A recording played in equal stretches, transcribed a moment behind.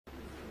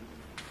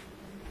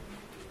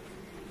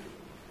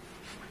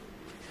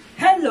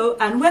Hello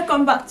and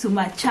welcome back to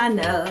my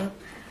channel.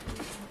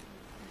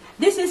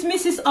 This is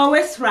Mrs.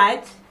 Always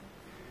Right.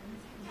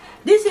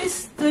 This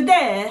is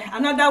today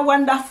another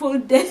wonderful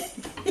day.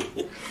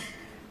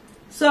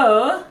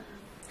 So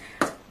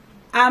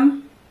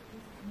I'm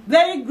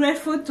very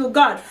grateful to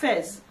God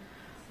first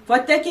for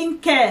taking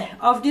care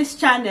of this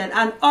channel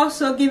and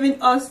also giving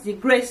us the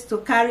grace to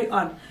carry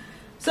on.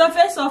 So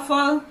first of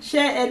all,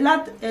 share a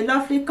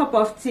lovely cup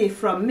of tea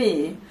from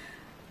me,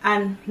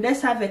 and let's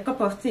have a cup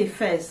of tea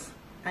first.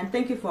 And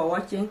thank you for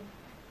watching.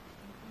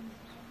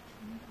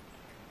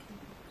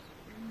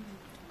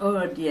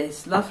 Oh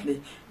yes,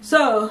 lovely.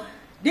 So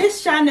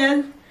this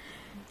channel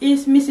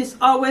is Mrs.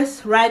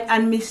 Always Right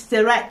and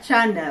Mr. Right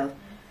channel.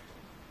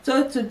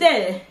 So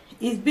today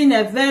it's been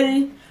a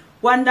very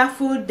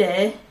wonderful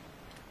day,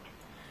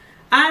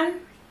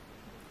 and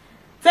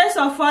first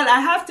of all I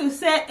have to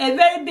say a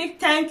very big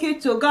thank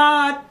you to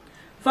God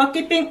for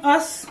keeping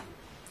us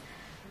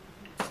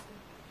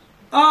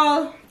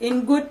all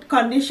in good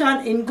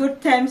condition, in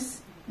good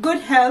terms, good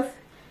health,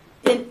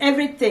 in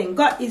everything.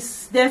 God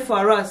is there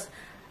for us.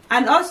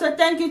 And also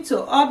thank you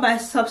to all my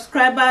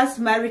subscribers,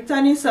 my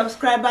returning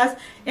subscribers,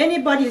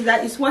 anybody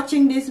that is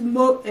watching these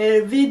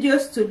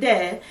videos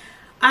today.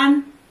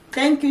 And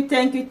thank you,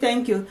 thank you,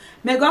 thank you.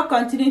 May God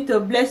continue to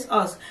bless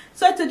us.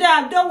 So today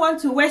I don't want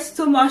to waste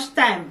too much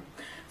time.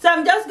 So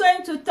I'm just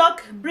going to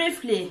talk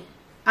briefly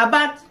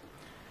about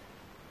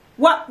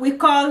what we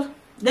call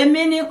the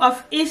meaning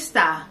of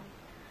Easter.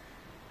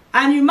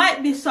 And you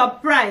might be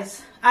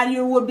surprised and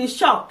you will be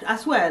shocked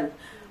as well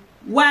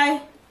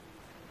why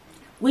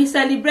we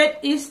celebrate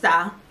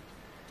Easter.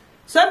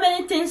 So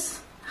many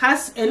things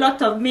has a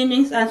lot of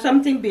meanings and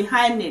something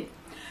behind it,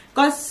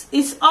 because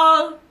it's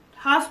all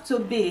have to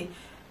be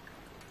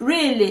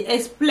really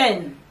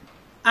explained,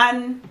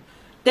 and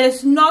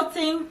there's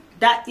nothing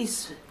that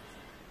is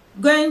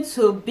going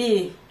to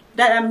be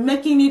that I'm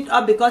making it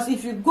up, because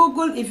if you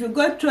Google, if you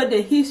go through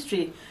the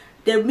history,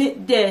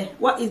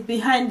 what is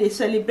behind the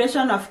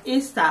celebration of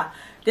Easter,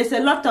 there's a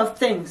lot of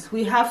things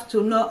we have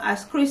to know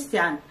as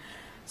Christians.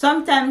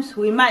 Sometimes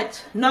we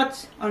might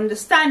not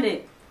understand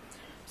it.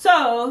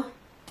 So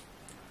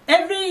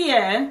every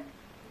year,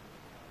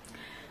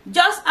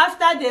 just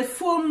after the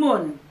full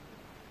moon,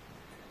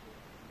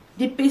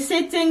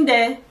 depicting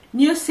the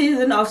new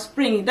season of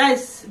spring, that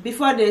is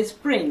before the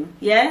spring,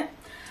 yeah,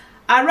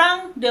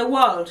 around the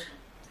world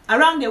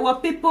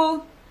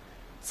people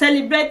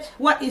celebrate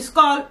what is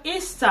called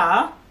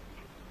Easter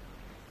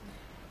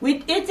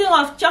with eating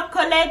of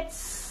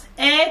chocolates,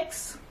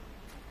 eggs,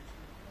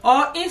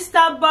 or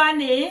Easter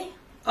bunny,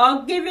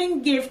 or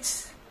giving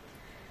gifts.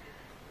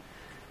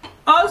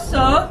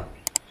 Also,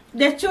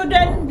 the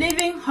children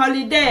leaving for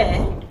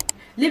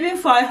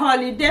a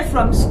holiday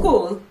from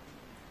school,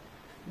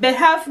 but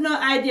have no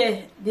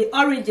idea the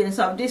origins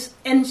of this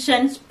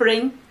ancient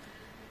spring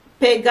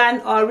pagan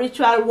or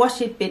ritual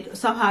worship, it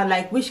somehow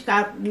like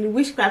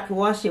witchcraft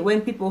worship when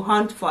people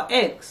hunt for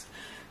eggs.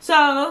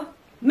 So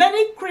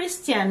many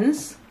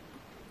Christians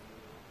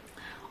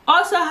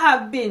also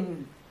have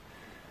been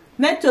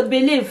made to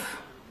believe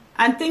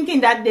and thinking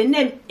that the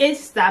name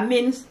Easter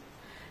means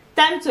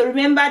time to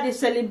remember the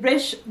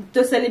celebration,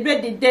 to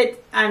celebrate the death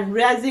and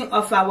rising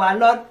of our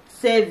Lord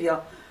Savior,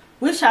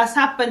 which has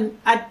happened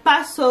at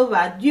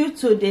Passover due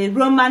to the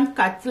Roman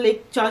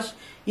Catholic Church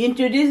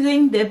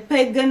introducing the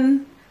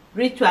pagan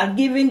ritual,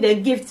 giving the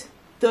gift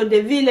to the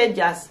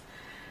villagers,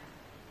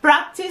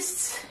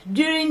 practiced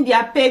during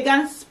their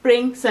pagan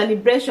spring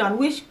celebration,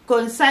 which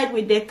coincide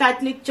with the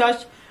Catholic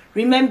Church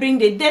remembering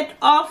the death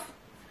of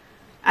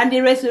and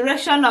the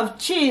resurrection of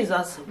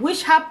Jesus,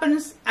 which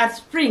happens at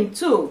spring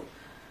too,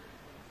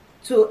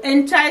 to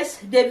entice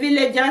the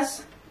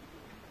villagers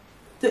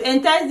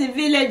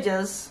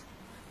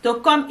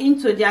to come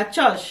into their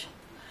church.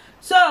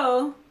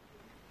 So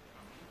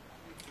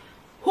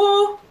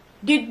who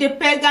did the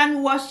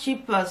pagan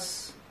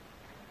worshippers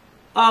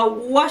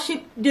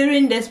worship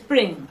during the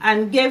spring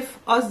and gave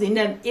us the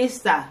name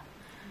Easter?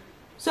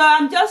 So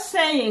I'm just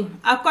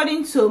saying,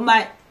 according to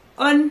my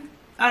own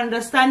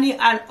understanding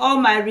and all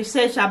my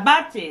research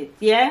about it,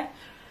 yeah.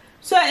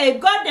 So a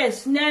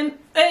goddess named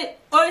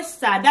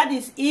Eostre, that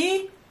is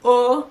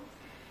E-O-S-T-R-E,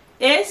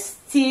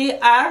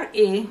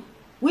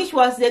 which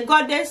was the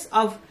goddess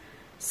of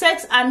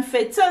sex and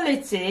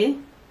fertility.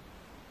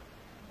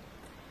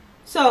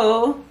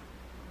 So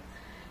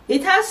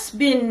it has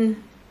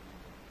been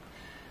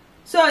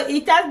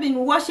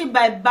worshipped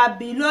by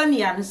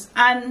Babylonians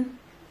and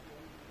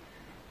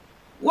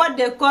what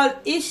they call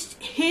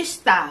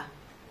Ishtar,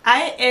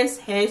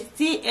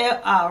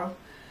 I-S-H-T-A-R.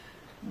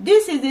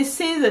 This is the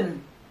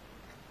season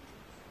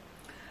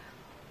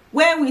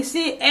when we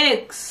see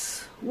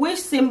eggs, which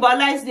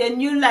symbolize the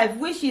new life,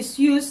 which is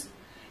used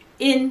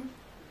in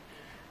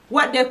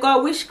what they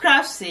call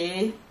witchcraft,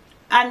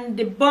 and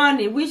the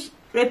bunny, which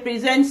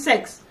represents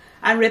sex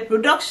and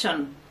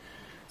reproduction.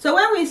 So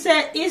when we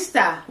say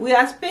Easter, we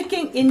are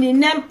speaking in the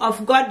name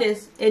of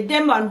goddess, a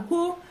demon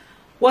who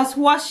was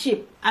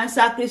worshipped and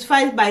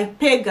sacrificed by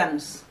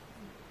pagans.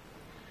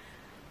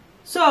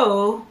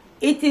 So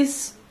it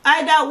is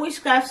either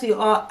witchcraft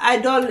or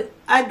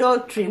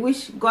idolatry,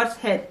 which God's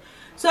head.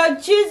 So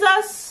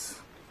Jesus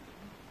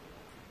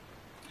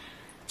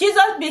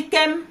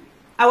became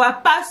our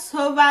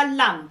Passover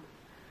lamb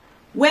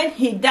when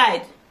he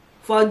died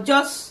for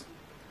just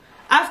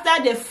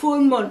after the full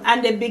moon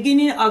and the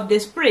beginning of the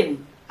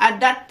spring. At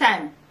that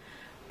time,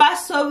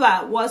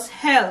 Passover was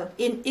held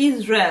in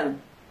Israel.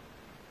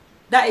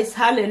 That is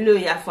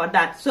hallelujah for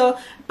that. So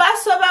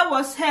Passover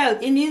was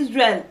held in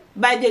Israel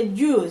by the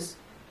Jews,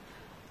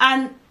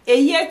 and a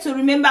year to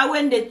remember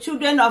when the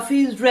children of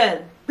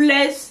Israel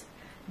placed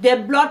the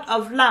blood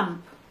of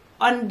lamb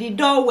on the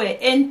doorway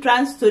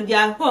entrance to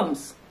their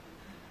homes.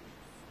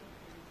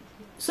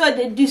 So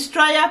the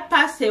destroyer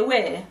passed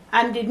away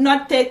and did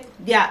not take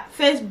their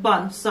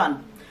firstborn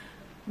son,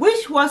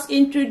 which was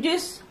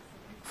introduced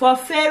for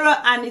Pharaoh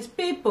and his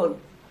people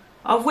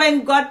of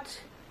when God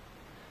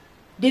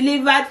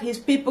delivered his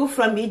people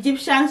from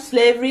Egyptian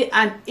slavery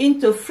and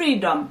into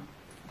freedom.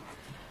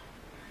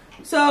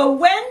 So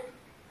when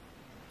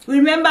we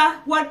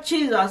remember what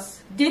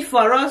Jesus did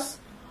for us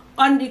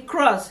on the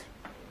cross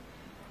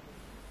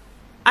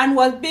and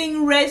was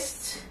being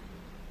raised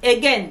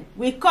again,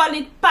 we call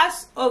it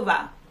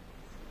Passover.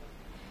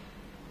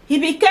 He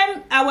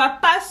became our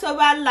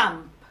Passover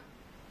lamb.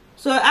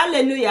 So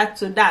hallelujah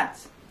to that.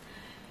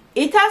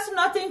 It has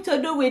nothing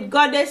to do with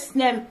Goddess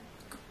name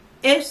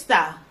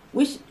Esther,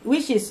 which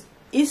is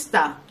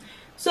Easter.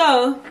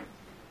 So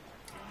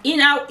in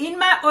our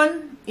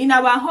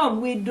home,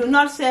 we do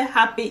not say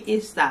Happy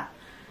Easter.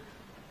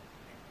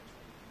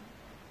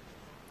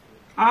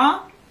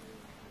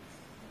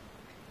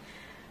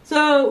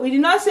 So we do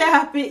not say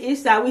Happy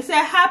Easter. We say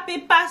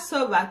Happy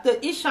Passover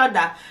to each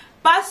other.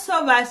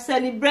 Passover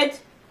celebrated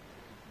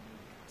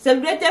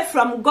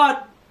from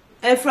God,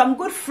 from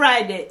Good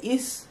Friday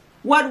is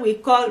what we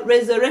call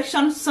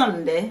Resurrection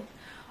Sunday.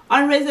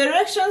 On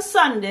Resurrection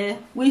Sunday,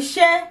 we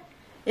share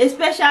a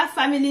special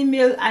family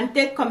meal and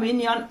take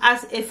communion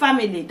as a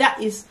family.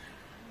 That is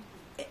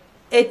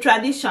a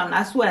tradition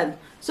as well.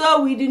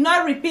 So we do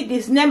not repeat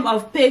this name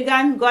of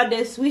pagan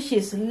goddess, which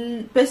is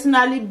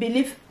personally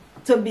believed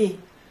to be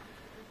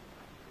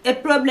a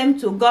problem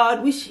to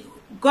God, which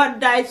God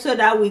died so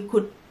that we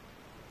could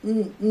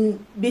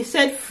be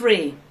set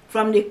free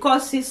from the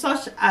causes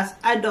such as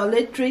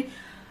idolatry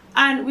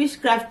and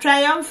witchcraft,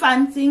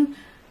 triumphing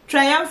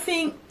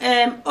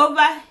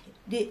over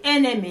the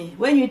enemy.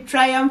 When you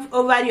triumph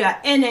over your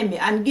enemy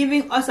and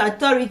giving us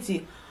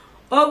authority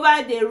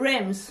over the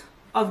realms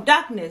of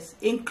darkness,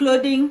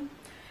 including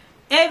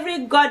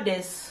every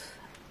goddess.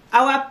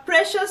 Our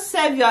precious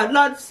Savior,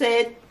 Lord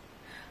said,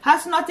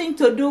 has nothing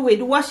to do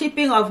with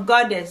worshipping of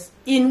goddess,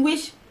 in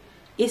which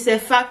is a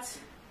fact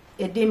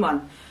a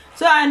demon.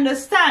 So I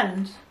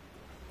understand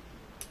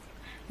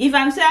if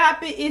I'm saying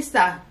Happy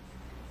Easter,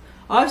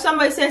 or if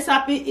somebody says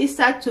Happy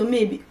Easter to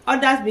me,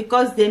 others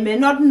because they may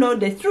not know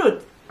the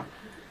truth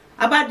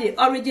about the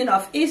origin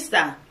of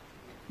Easter,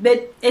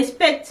 but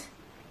expect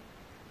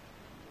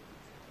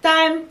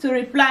time to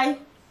reply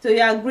to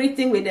your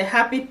greeting with a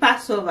Happy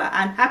Passover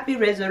and Happy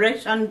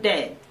Resurrection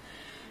Day.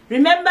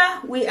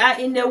 Remember, we are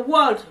in the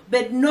world,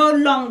 but no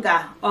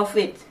longer of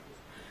it.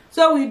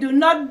 So we do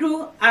not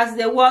do as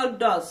the world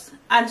does,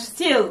 and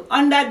still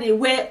under the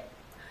way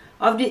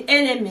of the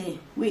enemy.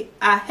 We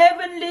are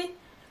heavenly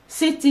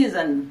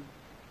citizens,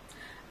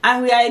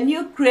 and we are a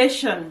new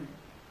creation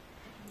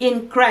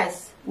in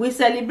Christ. We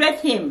celebrate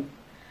Him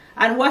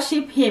and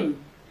worship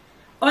Him,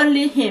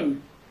 only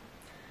Him.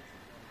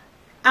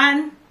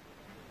 And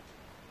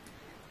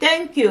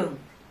thank you.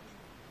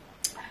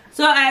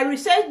 So I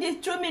researched the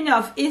true meaning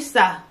of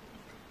Easter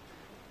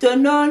to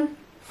know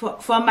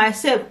for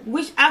myself,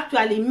 which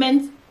actually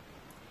meant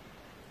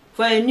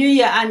for a new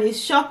year, and it's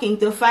shocking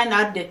to find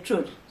out the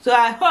truth. So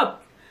I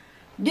hope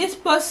this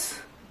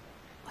post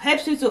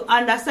helps you to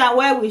understand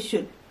why we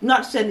should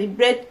not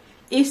celebrate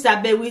Easter,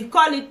 but we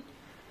call it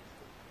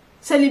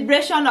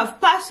celebration of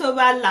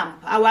Passover Lamb,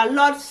 our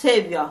Lord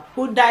Savior,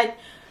 who died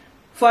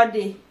for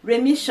the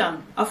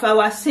remission of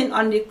our sin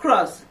on the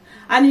cross.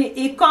 And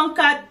he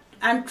conquered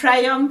and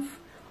triumphed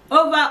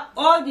over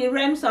all the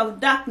realms of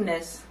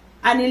darkness,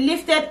 and he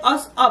lifted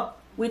us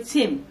up with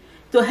him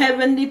to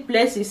heavenly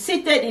places,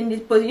 seated in this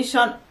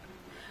position.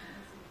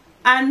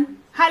 And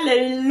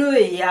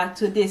hallelujah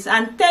to this.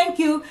 And thank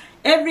you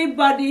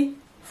everybody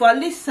for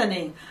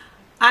listening.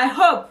 I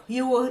hope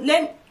you will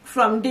learn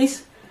from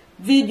this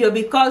video,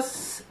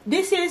 because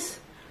this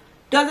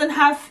doesn't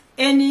have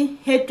any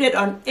hatred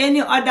on any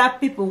other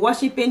people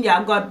worshiping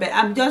their God, but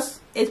I'm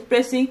just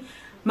expressing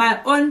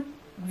my own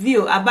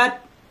view about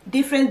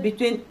difference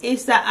between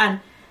Easter and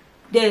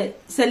the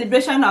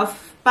celebration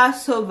of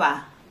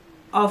Passover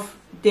of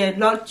the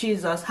Lord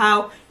Jesus,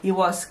 how he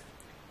was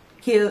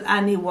killed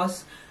and he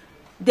was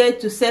there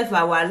to save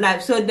our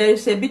lives. So there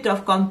is a bit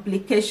of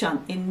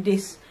complication in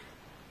this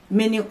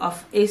meaning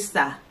of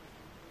Easter.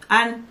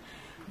 And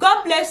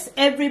God bless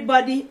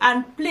everybody,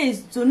 and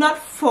please do not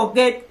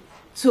forget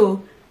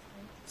to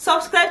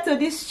subscribe to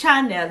this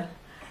channel.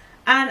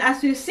 And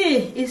as you see,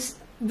 it's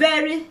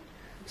very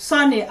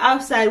sunny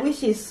outside,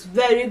 which is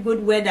very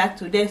good weather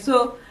today.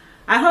 So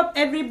I hope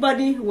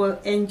everybody will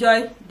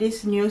enjoy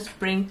this new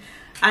spring,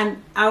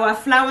 and our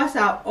flowers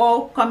are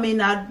all coming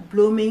out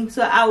blooming.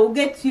 So I will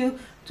get you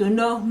to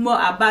know more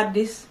about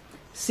this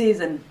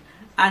season.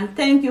 And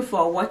thank you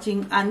for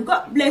watching, and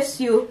God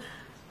bless you,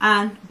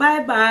 and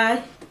bye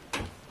bye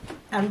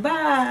and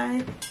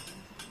bye.